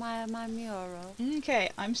to admire my mural? Okay,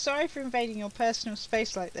 I'm sorry for invading your personal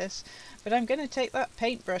space like this, but I'm going to take that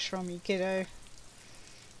paintbrush from you, kiddo.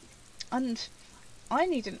 And I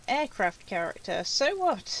need an aircraft character, so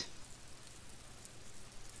what?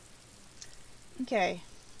 Okay.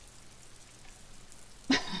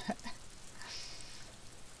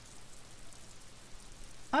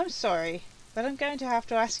 I'm sorry, but I'm going to have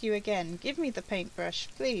to ask you again. Give me the paintbrush,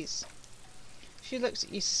 please. She looks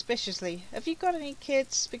at you suspiciously. Have you got any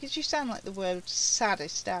kids? Because you sound like the world's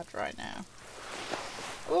saddest dad right now.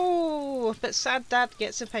 Oh, but sad dad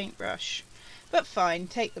gets a paintbrush. But fine,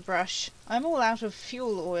 take the brush. I'm all out of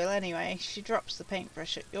fuel oil anyway. She drops the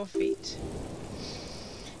paintbrush at your feet.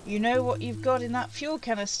 You know what you've got in that fuel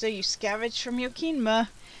canister you scavenged from your quinoa.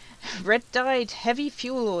 Red-dyed heavy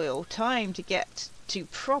fuel oil. Time to get to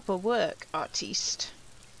proper work, artiste.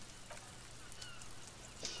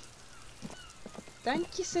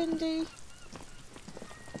 Thank you, Cindy.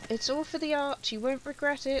 It's all for the art. You won't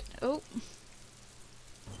regret it. Oh.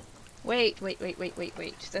 Wait.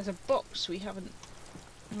 There's a box we haven't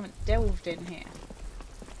delved in here.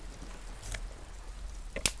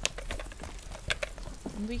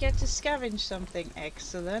 And we get to scavenge something.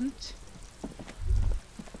 Excellent.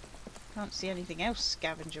 Can't see anything else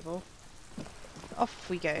scavengeable. Off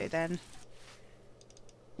we go then.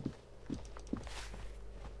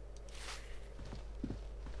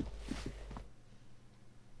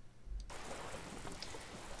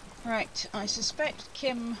 Right, I suspect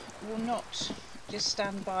Kim will not just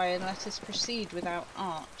stand by and let us proceed without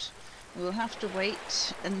art. We'll have to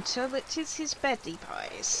wait until it is his beddy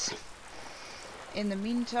pies. In the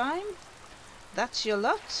meantime, that's your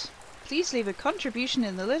lot. Please leave a contribution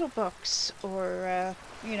in the little box, or,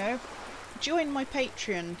 you know, join my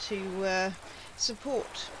Patreon to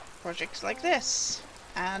support projects like this,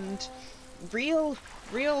 and real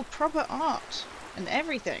proper art and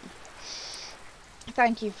everything.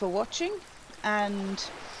 Thank you for watching, and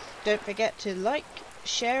don't forget to like,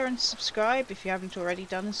 share and subscribe if you haven't already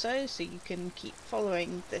done so you can keep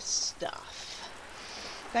following this stuff.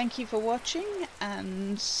 Thank you for watching,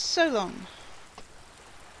 and so long.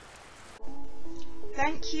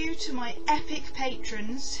 Thank you to my epic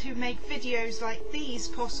patrons who make videos like these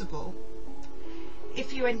possible.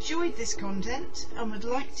 If you enjoyed this content and would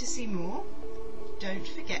like to see more, don't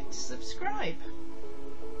forget to subscribe.